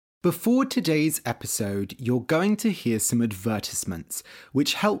Before today's episode, you're going to hear some advertisements,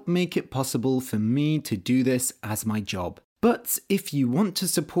 which help make it possible for me to do this as my job. But if you want to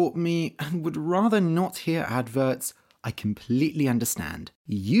support me and would rather not hear adverts, I completely understand.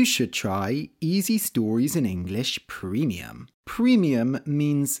 You should try Easy Stories in English Premium. Premium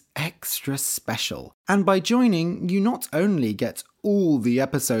means extra special. And by joining, you not only get all the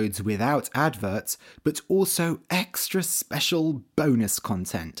episodes without adverts, but also extra special bonus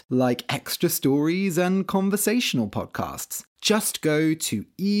content, like extra stories and conversational podcasts. Just go to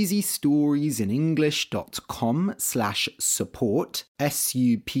easystoriesinenglish.com/support,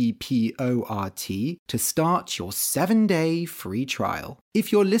 SUPPORT, to start your 7-day free trial.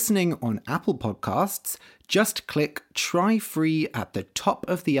 If you're listening on Apple Podcasts, just click Try Free at the top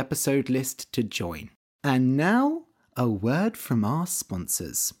of the episode list to join. And now, a word from our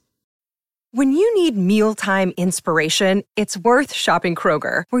sponsors. When you need mealtime inspiration, it's worth shopping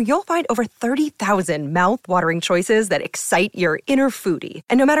Kroger, where you'll find over 30,000 mouth-watering choices that excite your inner foodie.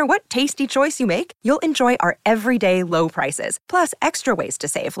 And no matter what tasty choice you make, you'll enjoy our everyday low prices, plus extra ways to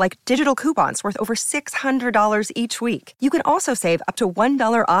save, like digital coupons worth over $600 each week. You can also save up to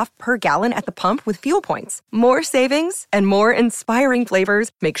 $1 off per gallon at the pump with fuel points. More savings and more inspiring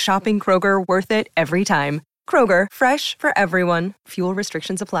flavors make shopping Kroger worth it every time. Kroger, fresh for everyone. Fuel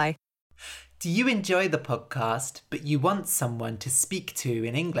restrictions apply. Do you enjoy the podcast, but you want someone to speak to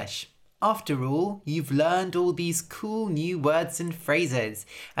in English? After all, you've learned all these cool new words and phrases,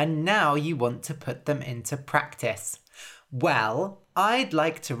 and now you want to put them into practice. Well, I'd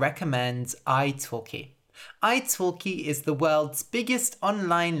like to recommend italki. italki is the world's biggest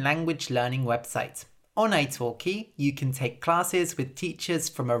online language learning website. On italki, you can take classes with teachers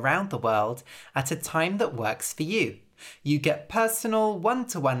from around the world at a time that works for you. You get personal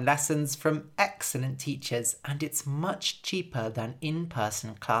one-to-one lessons from excellent teachers, and it's much cheaper than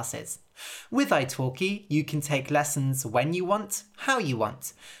in-person classes. With italki, you can take lessons when you want, how you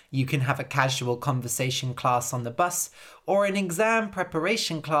want. You can have a casual conversation class on the bus or an exam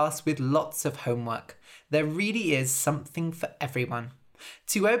preparation class with lots of homework. There really is something for everyone.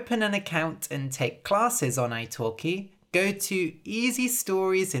 To open an account and take classes on italki, go to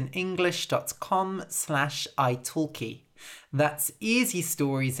easystoriesinenglish.com/italki. That's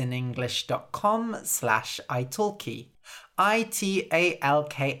easystoriesinenglish.com/italki.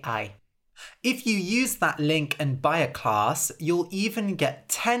 ITALKI. If you use that link and buy a class, you'll even get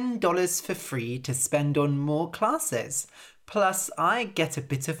 $10 for free to spend on more classes. Plus, I get a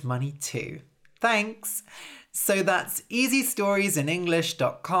bit of money too. Thanks! So that's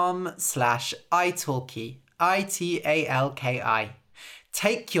easystoriesinenglish.com/italki. ITALKI.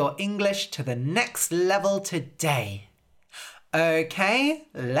 Take your English to the next level today. Okay,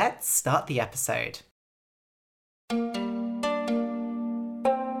 let's start the episode.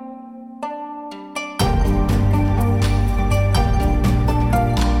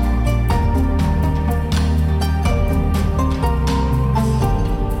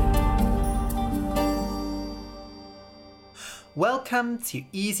 Welcome to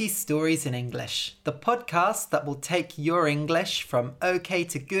Easy Stories in English, the podcast that will take your English from okay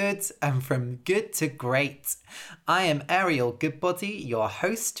to good and from good to great. I am Ariel Goodbody, your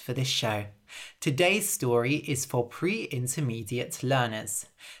host for this show. Today's story is for pre-intermediate learners.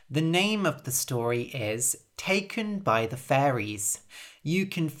 The name of the story is Taken by the Fairies. You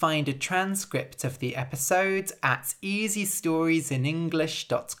can find a transcript of the episode at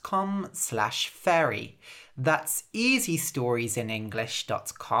easystoriesinenglish.com/fairy. That's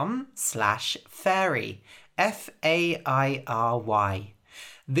easystoriesinenglish.com/fairy. FAIRY.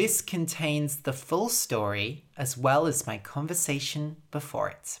 This contains the full story as well as my conversation before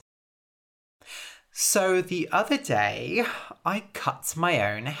it. So the other day, I cut my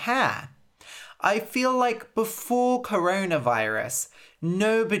own hair. I feel like before coronavirus,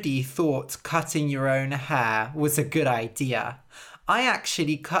 nobody thought cutting your own hair was a good idea. I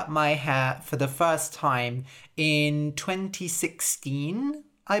actually cut my hair for the first time in 2016,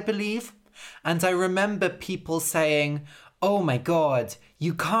 I believe. And I remember people saying, "Oh my God,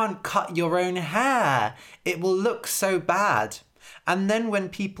 you can't cut your own hair. It will look so bad." And then when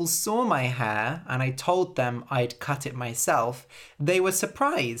people saw my hair and I told them I'd cut it myself, they were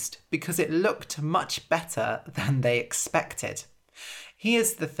surprised because it looked much better than they expected.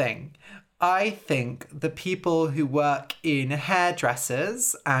 Here's the thing. I think the people who work in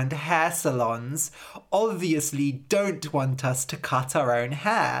hairdressers and hair salons obviously don't want us to cut our own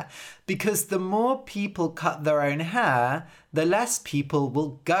hair, because the more people cut their own hair, the less people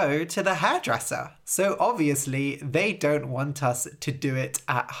will go to the hairdresser. So obviously they don't want us to do it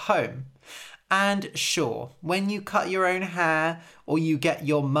at home. And sure, when you cut your own hair or you get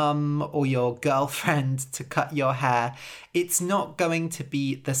your mum or your girlfriend to cut your hair, it's not going to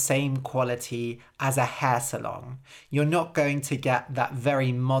be the same quality as a hair salon. You're not going to get that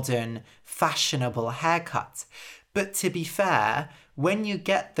very modern, fashionable haircut. But to be fair, when you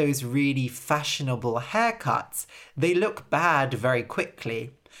get those really fashionable haircuts, they look bad very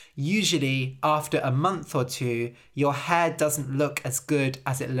quickly. Usually, after a month or two, your hair doesn't look as good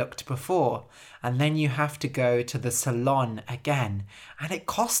as it looked before, and then you have to go to the salon again, and it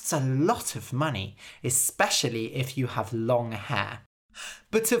costs a lot of money, especially if you have long hair.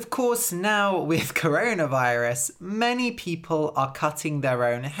 But of course, now with coronavirus, many people are cutting their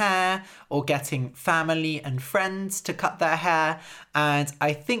own hair or getting family and friends to cut their hair, and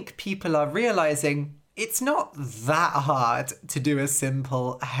I think people are realizing it's not that hard to do a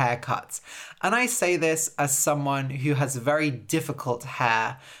simple haircut. And I say this as someone who has very difficult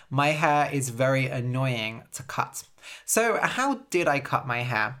hair. My hair is very annoying to cut. So how did I cut my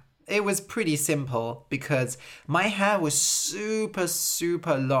hair? It was pretty simple because my hair was super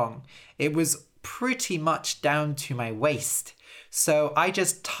long. It was pretty much down to my waist. So I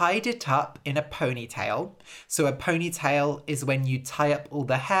just tied it up in a ponytail. So a ponytail is when you tie up all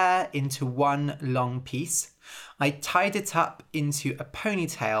the hair into one long piece. I tied it up into a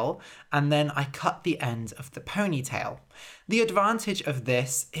ponytail and then I cut the end of the ponytail. The advantage of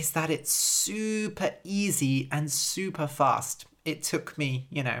this is that it's super easy and super fast. It took me,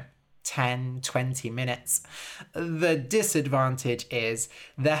 10-20 minutes. The disadvantage is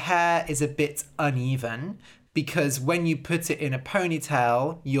the hair is a bit uneven because when you put it in a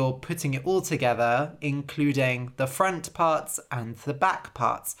ponytail, you're putting it all together, including the front parts and the back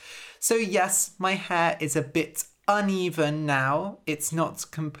parts. So yes, my hair is a bit uneven now. It's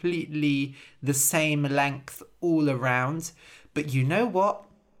not completely the same length all around, but you know what?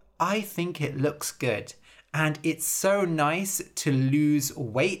 I think it looks good. And it's so nice to lose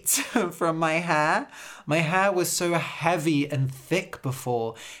weight from my hair. My hair was so heavy and thick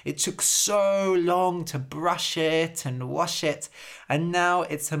before. It took so long to brush it and wash it. And now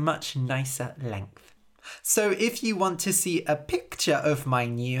it's a much nicer length. So if you want to see a picture of my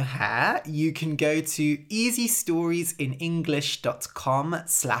new hair, you can go to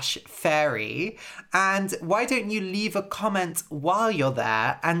easystoriesinenglish.com/fairy. And why don't you leave a comment while you're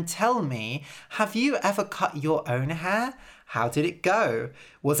there and tell me, have you ever cut your own hair? How did it go?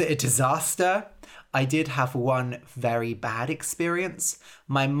 Was it a disaster? I did have one very bad experience.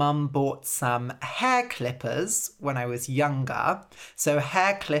 My mum bought some hair clippers when I was younger. So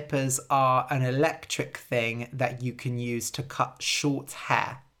hair clippers are an electric thing that you can use to cut short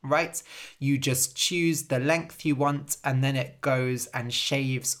hair, right? You just choose the length you want and then it goes and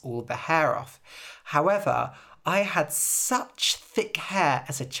shaves all the hair off. However, I had such thick hair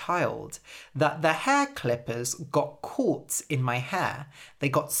as a child that the hair clippers got caught in my hair. They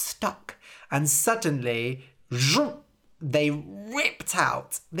got stuck. And suddenly, they ripped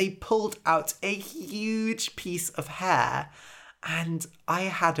out. They pulled out a huge piece of hair. And I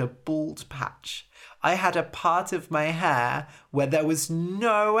had a bald patch. I had a part of my hair where there was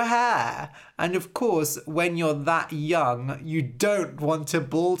no hair. And of course, when you're that young, you don't want a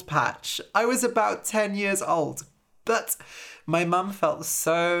bald patch. I was about 10 years old. But my mum felt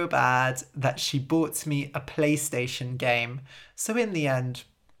so bad that she bought me a PlayStation game. So in the end,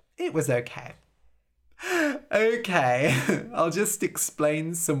 it was okay. Okay, I'll just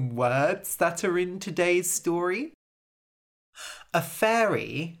explain some words that are in today's story. A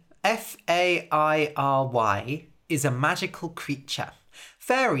fairy, F-A-I-R-Y, is a magical creature.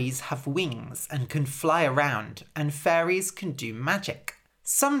 Fairies have wings and can fly around, and fairies can do magic.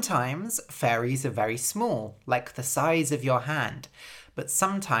 Sometimes fairies are very small, like the size of your hand, but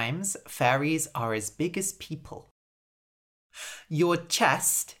sometimes fairies are as big as people. Your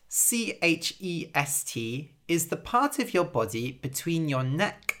chest, C-H-E-S-T, is the part of your body between your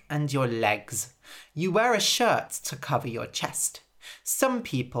neck and your legs. You wear a shirt to cover your chest. Some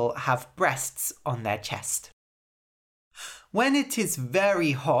people have breasts on their chest. When it is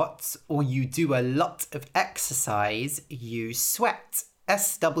very hot or you do a lot of exercise, you sweat,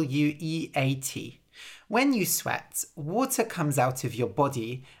 S-W-E-A-T. When you sweat, water comes out of your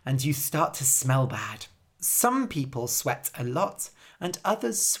body and you start to smell bad. Some people sweat a lot and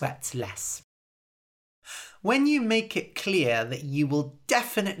others sweat less. When you make it clear that you will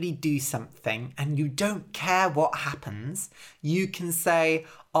definitely do something and you don't care what happens, you can say,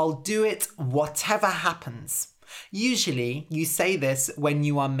 "I'll do it whatever happens." Usually, you say this when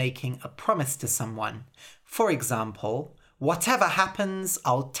you are making a promise to someone. For example, "Whatever happens,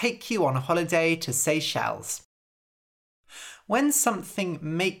 I'll take you on holiday to Seychelles." When something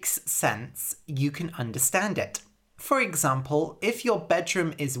makes sense, you can understand it. For example, if your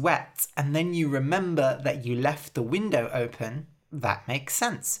bedroom is wet and then you remember that you left the window open, that makes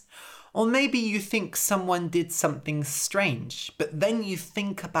sense. Or maybe you think someone did something strange, but then you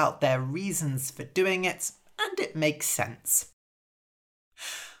think about their reasons for doing it, and it makes sense.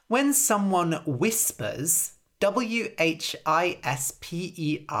 When someone whispers, W-H-I-S-P-E-R,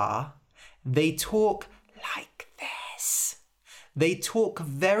 they talk like this. They talk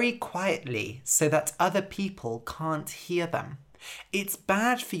very quietly so that other people can't hear them. It's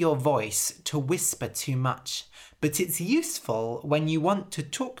bad for your voice to whisper too much, but it's useful when you want to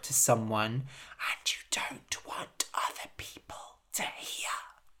talk to someone and you don't want other people to hear.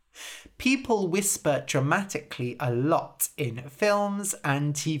 People whisper dramatically a lot in films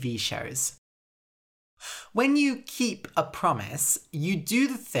and TV shows. When you keep a promise, you do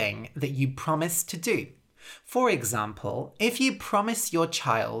the thing that you promised to do. For example, if you promise your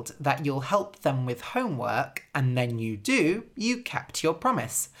child that you'll help them with homework and then you do, you kept your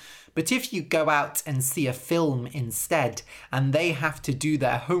promise. But if you go out and see a film instead and they have to do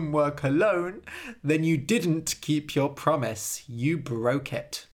their homework alone, then you didn't keep your promise, you broke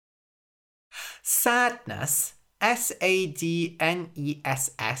it. Sadness, S-A-D-N-E-S-S,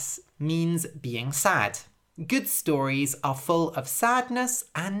 means being sad. Good stories are full of sadness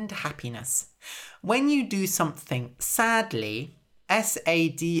and happiness. When you do something sadly,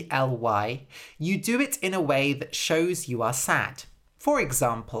 S-A-D-L-Y, you do it in a way that shows you are sad. For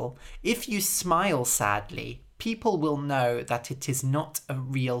example, if you smile sadly, people will know that it is not a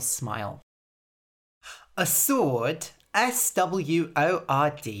real smile. A sword,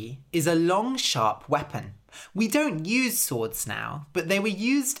 S-W-O-R-D, is a long, sharp weapon. We don't use swords now, but they were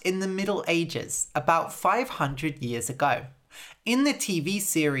used in the Middle Ages, about 500 years ago. In the TV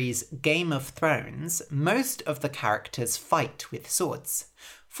series Game of Thrones, most of the characters fight with swords.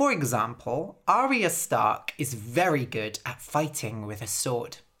 For example, Arya Stark is very good at fighting with a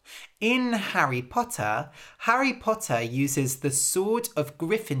sword. In Harry Potter uses the Sword of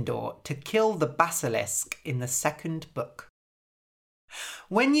Gryffindor to kill the basilisk in the second book.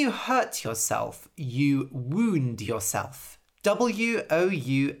 When you hurt yourself, you wound yourself.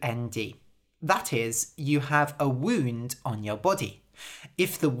 W-O-U-N-D. That is, you have a wound on your body.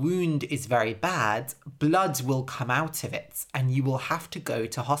 If the wound is very bad, blood will come out of it and you will have to go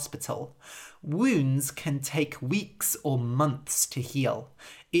to hospital. Wounds can take weeks or months to heal.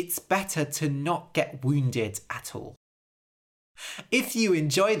 It's better to not get wounded at all. If you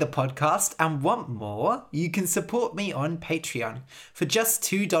enjoy the podcast and want more, you can support me on Patreon. For just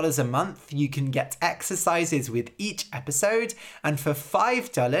 $2 a month, you can get exercises with each episode, and for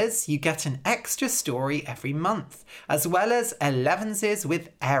 $5, you get an extra story every month, as well as 11s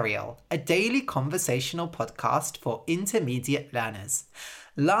with Ariel, a daily conversational podcast for intermediate learners.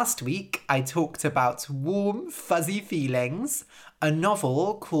 Last week, I talked about Warm, Fuzzy Feelings, a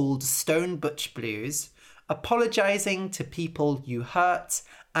novel called Stone Butch Blues, apologising to people you hurt,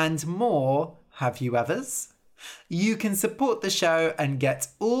 and more. Have you evers? You can support the show and get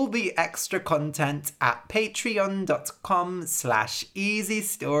all the extra content at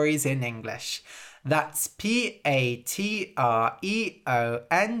patreon.com/easystoriesinenglish. That's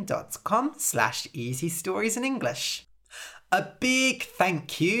patreon.com/easystoriesinenglish. A big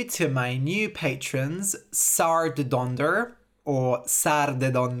thank you to my new patrons, Sardedonder, or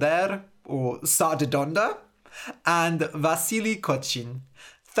Sardedonder, or Sardedonda, and Vasily Kochin.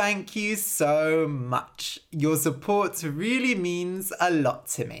 Thank you so much. Your support really means a lot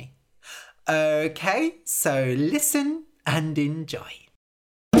to me. Okay, so listen and enjoy.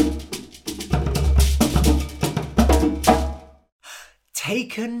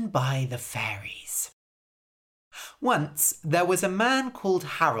 Taken by the Fairies. Once there was a man called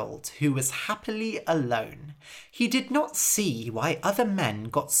Harold who was happily alone. He did not see why other men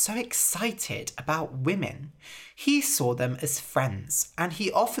got so excited about women. He saw them as friends, and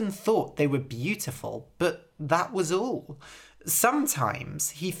he often thought they were beautiful, but that was all. Sometimes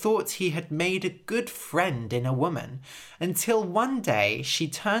he thought he had made a good friend in a woman, until one day she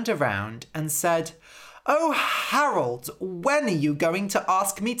turned around and said, "Oh, Harold, when are you going to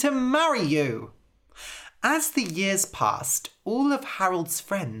ask me to marry you?" As the years passed, all of Harold's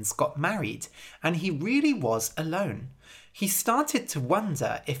friends got married, and he really was alone. He started to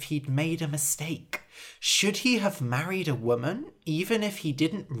wonder if he'd made a mistake. Should he have married a woman, even if he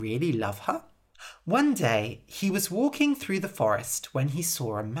didn't really love her? One day, he was walking through the forest when he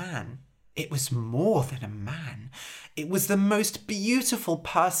saw a man. It was more than a man. It was the most beautiful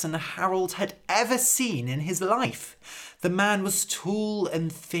person Harold had ever seen in his life. The man was tall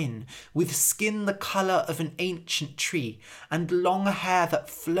and thin, with skin the colour of an ancient tree, and long hair that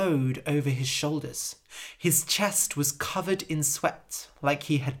flowed over his shoulders. His chest was covered in sweat, like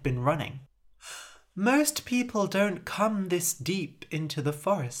he had been running. "Most people don't come this deep into the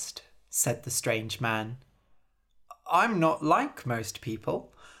forest," said the strange man. "I'm not like most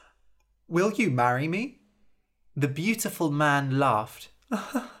people. Will you marry me?" The beautiful man laughed.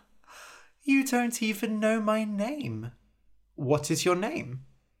 "You don't even know my name." "What is your name?"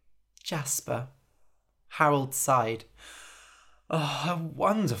 "Jasper." Harold sighed. "Oh, a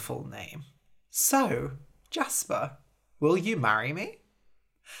wonderful name. So, Jasper, will you marry me?"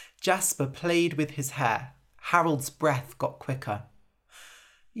 Jasper played with his hair. Harold's breath got quicker.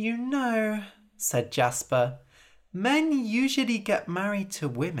 "You know," said Jasper, "men usually get married to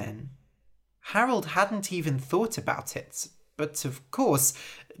women." Harold hadn't even thought about it, but of course,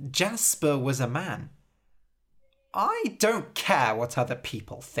 Jasper was a man. "I don't care what other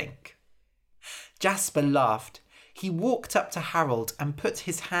people think." Jasper laughed. He walked up to Harold and put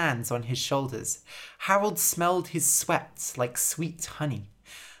his hands on his shoulders. Harold smelled his sweat like sweet honey.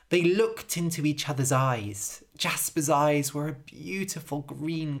 They looked into each other's eyes. Jasper's eyes were a beautiful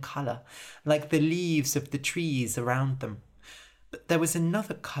green colour, like the leaves of the trees around them. But there was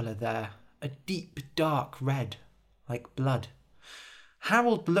another colour there, a deep dark red, like blood.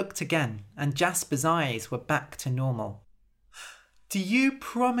 Harold looked again, and Jasper's eyes were back to normal. "Do you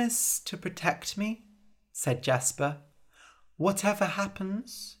promise to protect me?" said Jasper. "Whatever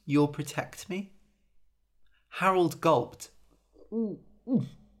happens, you'll protect me?" Harold gulped.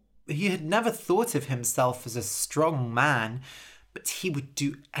 He had never thought of himself as a strong man, but he would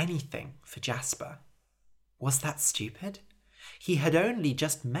do anything for Jasper. Was that stupid? He had only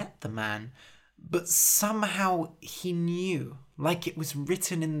just met the man, but somehow he knew, like it was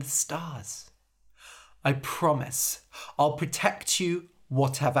written in the stars. "I promise, I'll protect you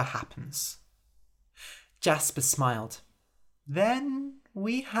whatever happens." Jasper smiled. "Then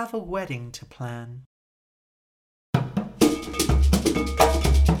we have a wedding to plan."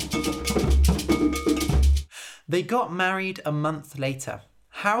 They got married a month later.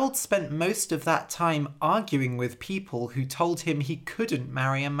 Harold spent most of that time arguing with people who told him he couldn't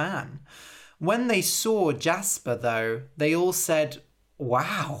marry a man. When they saw Jasper, though, they all said,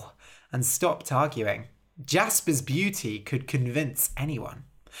 "Wow," and stopped arguing. Jasper's beauty could convince anyone.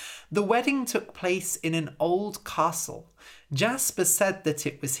 The wedding took place in an old castle. Jasper said that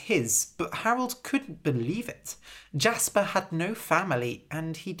it was his, but Harold couldn't believe it. Jasper had no family,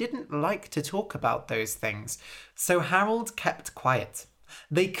 and he didn't like to talk about those things, so Harold kept quiet.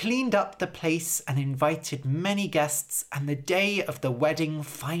 They cleaned up the place and invited many guests, and the day of the wedding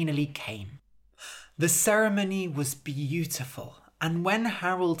finally came. The ceremony was beautiful, and when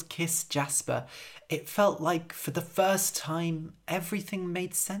Harold kissed Jasper, it felt like for the first time everything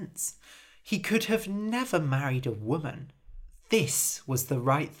made sense. He could have never married a woman. This was the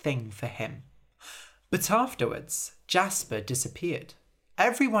right thing for him. But afterwards, Jasper disappeared.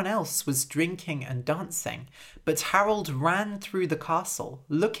 Everyone else was drinking and dancing, but Harold ran through the castle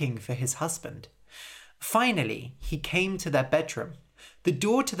looking for his husband. Finally, he came to their bedroom. The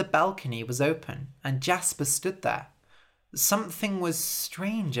door to the balcony was open, and Jasper stood there. Something was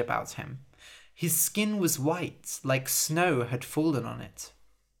strange about him. His skin was white, like snow had fallen on it.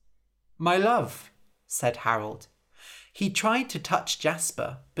 "My love," said Harold. He tried to touch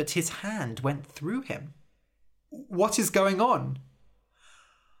Jasper, but his hand went through him. "What is going on?"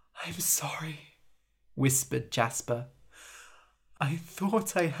 "I'm sorry," whispered Jasper. "I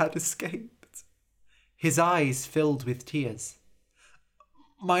thought I had escaped." His eyes filled with tears.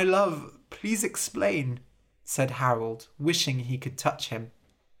 "My love, please explain," said Harold, wishing he could touch him.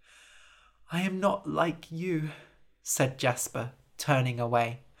 "I am not like you," said Jasper, turning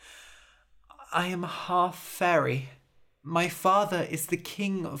away. "I am half fairy. My father is the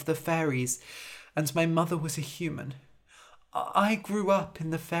king of the fairies, and my mother was a human. I grew up in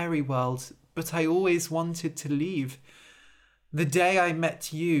the fairy world, but I always wanted to leave. The day I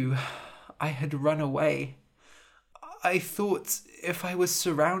met you, I had run away. I thought if I was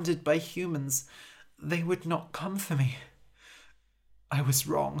surrounded by humans, they would not come for me. I was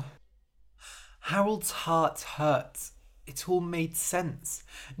wrong." Harold's heart hurt. It all made sense.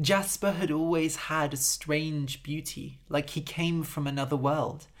 Jasper had always had a strange beauty, like he came from another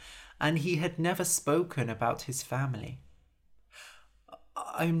world, and he had never spoken about his family.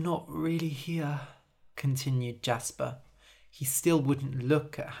 "I'm not really here," continued Jasper. He still wouldn't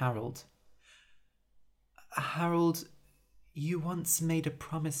look at Harold. "Harold, you once made a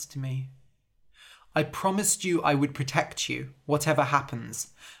promise to me," I promised you I would protect you, whatever happens,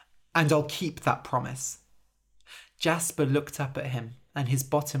 and I'll keep that promise. Jasper looked up at him, and his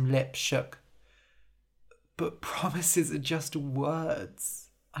bottom lip shook. But promises are just words.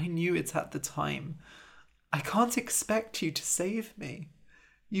 I knew it at the time. I can't expect you to save me.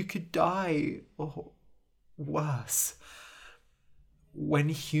 You could die, or worse. When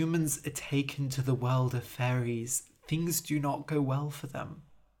humans are taken to the world of fairies, things do not go well for them.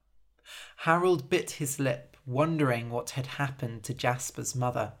 Harold bit his lip, wondering what had happened to Jasper's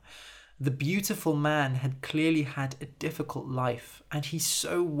mother. The beautiful man had clearly had a difficult life, and he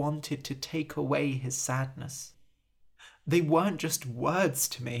so wanted to take away his sadness. They weren't just words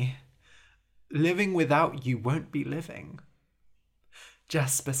to me. Living without you won't be living.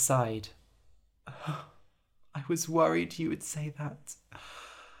 Jasper sighed. I was worried you would say that.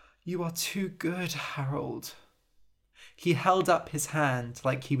 You are too good, Harold. He held up his hand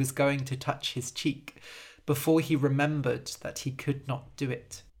like he was going to touch his cheek before he remembered that he could not do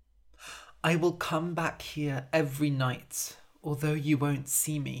it. I will come back here every night, although you won't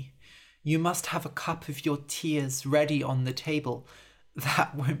see me. You must have a cup of your tears ready on the table.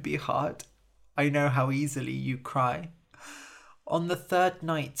 That won't be hard. I know how easily you cry. On the third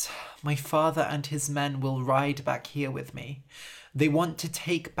night, my father and his men will ride back here with me. They want to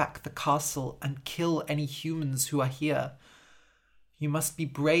take back the castle and kill any humans who are here. You must be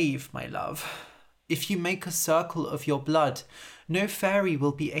brave, my love. If you make a circle of your blood, no fairy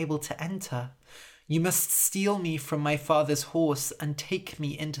will be able to enter. You must steal me from my father's horse and take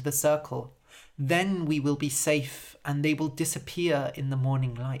me into the circle. Then we will be safe, and they will disappear in the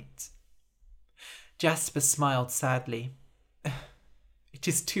morning light. Jasper smiled sadly. It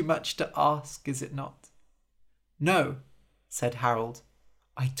is too much to ask, is it not? No, said Harold.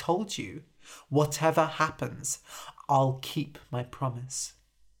 I told you, whatever happens, I'll keep my promise.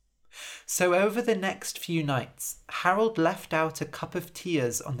 So over the next few nights, Harold left out a cup of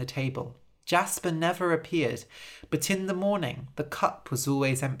tears on the table. Jasper never appeared, but in the morning the cup was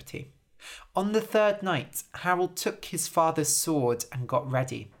always empty. On the third night, Harold took his father's sword and got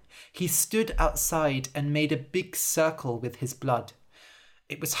ready. He stood outside and made a big circle with his blood.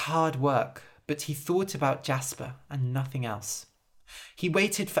 It was hard work, but he thought about Jasper and nothing else. He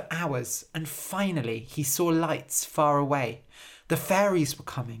waited for hours, and finally he saw lights far away. The fairies were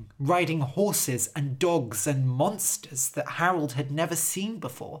coming, riding horses and dogs and monsters that Harold had never seen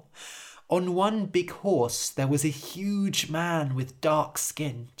before. On one big horse there was a huge man with dark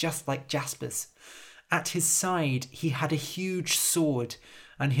skin, just like Jasper's. At his side he had a huge sword,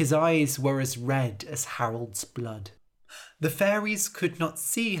 and his eyes were as red as Harold's blood. The fairies could not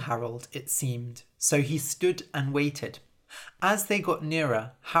see Harold, it seemed, so he stood and waited. As they got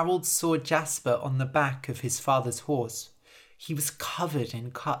nearer, Harold saw Jasper on the back of his father's horse. He was covered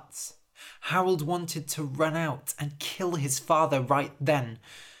in cuts. Harold wanted to run out and kill his father right then,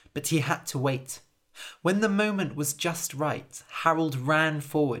 but he had to wait. When the moment was just right, Harold ran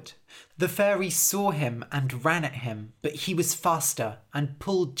forward. The fairy saw him and ran at him, but he was faster and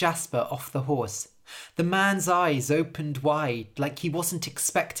pulled Jasper off the horse. The man's eyes opened wide, like he wasn't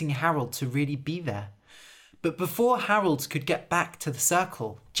expecting Harold to really be there. But before Harold could get back to the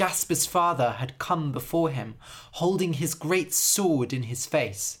circle, Jasper's father had come before him, holding his great sword in his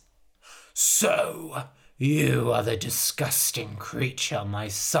face. So, you are the disgusting creature my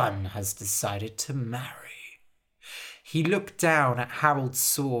son has decided to marry. He looked down at Harold's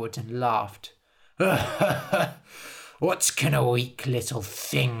sword and laughed. What can a weak little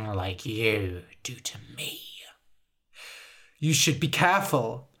thing like you do to me? You should be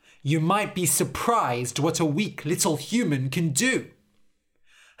careful. You might be surprised what a weak little human can do.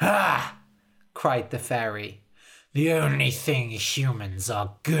 Ah! Cried the fairy. The only thing humans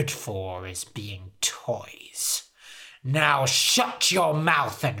are good for is being toys. Now shut your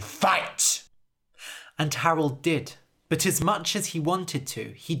mouth and fight! And Harold did. But as much as he wanted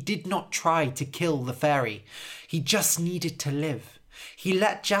to, he did not try to kill the fairy. He just needed to live. He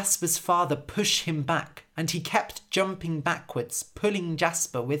let Jasper's father push him back, and he kept jumping backwards, pulling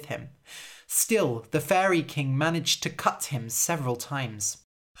Jasper with him. Still, the Fairy King managed to cut him several times.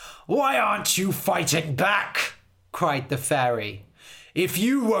 Why aren't you fighting back? Cried the fairy. If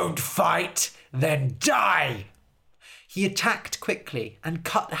you won't fight, then die! He attacked quickly and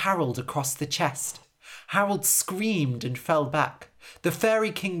cut Harold across the chest. Harold screamed and fell back. The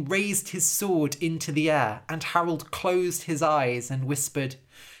Fairy King raised his sword into the air, and Harold closed his eyes and whispered,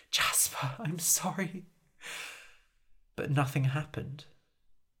 Jasper, I'm sorry. But nothing happened.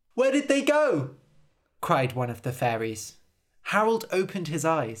 Where did they go? Cried one of the fairies. Harold opened his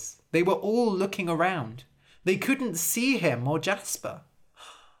eyes. They were all looking around. They couldn't see him or Jasper.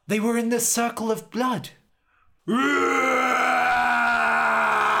 They were in the circle of blood.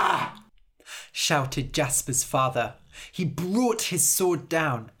 Shouted Jasper's father. He brought his sword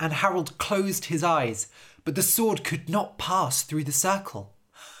down, and Harold closed his eyes, but the sword could not pass through the circle.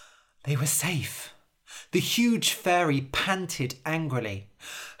 They were safe. The huge fairy panted angrily.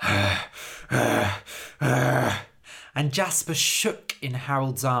 And Jasper shook in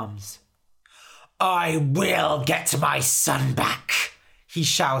Harold's arms. I will get my son back, he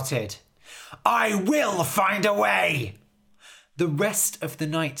shouted. I will find a way. The rest of the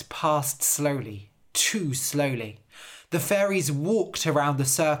night passed slowly, too slowly. The fairies walked around the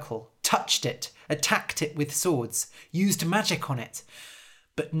circle, touched it, attacked it with swords, used magic on it,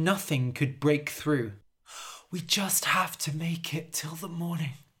 but nothing could break through. We just have to make it till the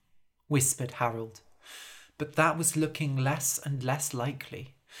morning, whispered Harold. But that was looking less and less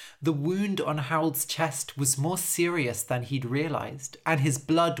likely. The wound on Harold's chest was more serious than he'd realised, and his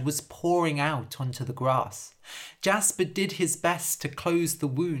blood was pouring out onto the grass. Jasper did his best to close the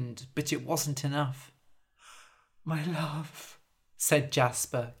wound, but it wasn't enough. My love, said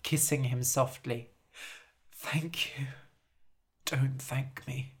Jasper, kissing him softly. Thank you. Don't thank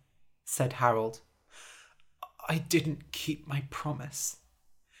me, said Harold. I didn't keep my promise.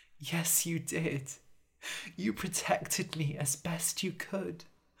 Yes, you did. You protected me as best you could.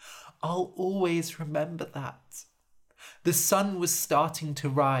 I'll always remember that. The sun was starting to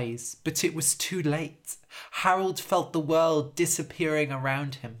rise, but it was too late. Harold felt the world disappearing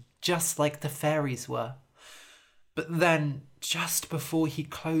around him, just like the fairies were. But then, just before he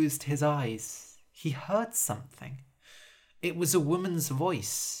closed his eyes, he heard something. It was a woman's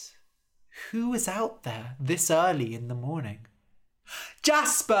voice. Who was out there this early in the morning?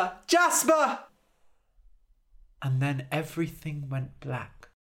 Jasper! Jasper! And then everything went black.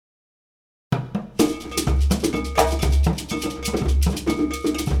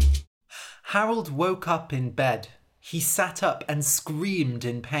 Harold woke up in bed. He sat up and screamed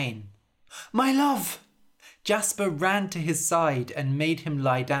in pain. My love! Jasper ran to his side and made him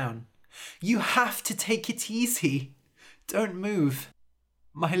lie down. You have to take it easy. Don't move.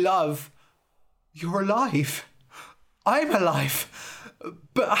 My love, you're alive. I'm alive.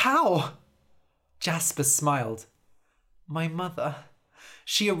 But how? Jasper smiled. My mother.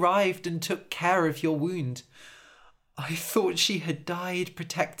 She arrived and took care of your wound. I thought she had died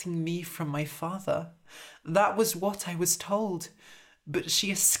protecting me from my father. That was what I was told. But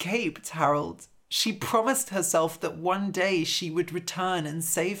she escaped, Harold. She promised herself that one day she would return and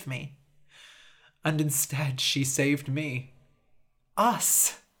save me. And instead she saved me.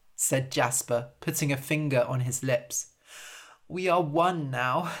 Us, said Jasper, putting a finger on his lips. We are one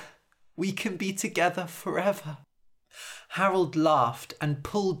now. We can be together forever. Harold laughed and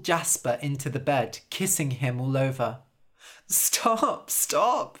pulled Jasper into the bed, kissing him all over. Stop,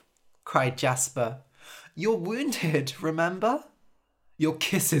 stop, cried Jasper. You're wounded, remember? Your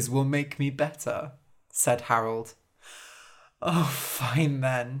kisses will make me better, said Harold. Oh, fine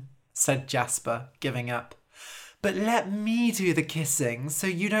then, said Jasper, giving up. But let me do the kissing so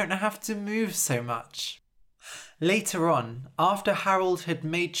you don't have to move so much. Later on, after Harold had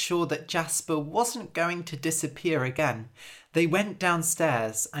made sure that Jasper wasn't going to disappear again, they went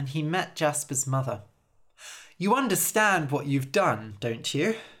downstairs and he met Jasper's mother. You understand what you've done, don't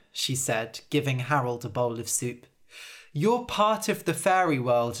you? She said, giving Harold a bowl of soup. You're part of the fairy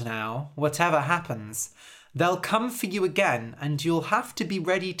world now, whatever happens. They'll come for you again and you'll have to be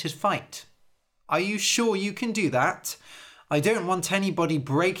ready to fight. Are you sure you can do that? I don't want anybody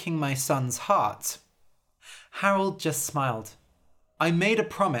breaking my son's heart. Harold just smiled. I made a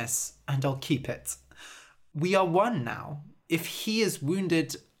promise and I'll keep it. We are one now. If he is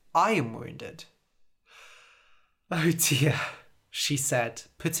wounded, I am wounded. Oh dear, she said,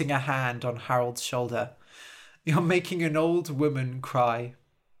 putting a hand on Harold's shoulder. You're making an old woman cry.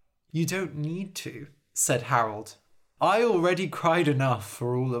 You don't need to, said Harold. I already cried enough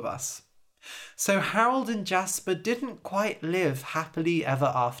for all of us. So Harold and Jasper didn't quite live happily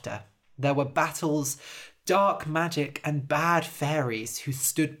ever after. There were battles, dark magic and bad fairies who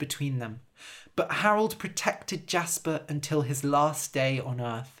stood between them. But Harold protected Jasper until his last day on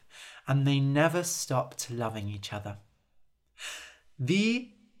Earth, and they never stopped loving each other.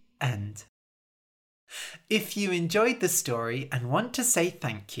 The end. If you enjoyed the story and want to say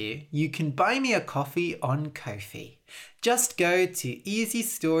thank you, you can buy me a coffee on Ko-fi. Just go to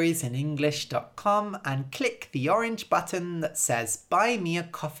easystoriesinenglish.com and click the orange button that says Buy Me a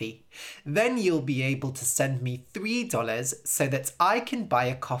Coffee. Then you'll be able to send me $3 so that I can buy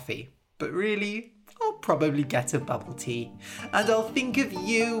a coffee. But really, I'll probably get a bubble tea. And I'll think of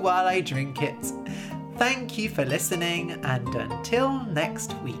you while I drink it. Thank you for listening, and until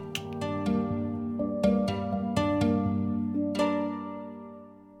next week.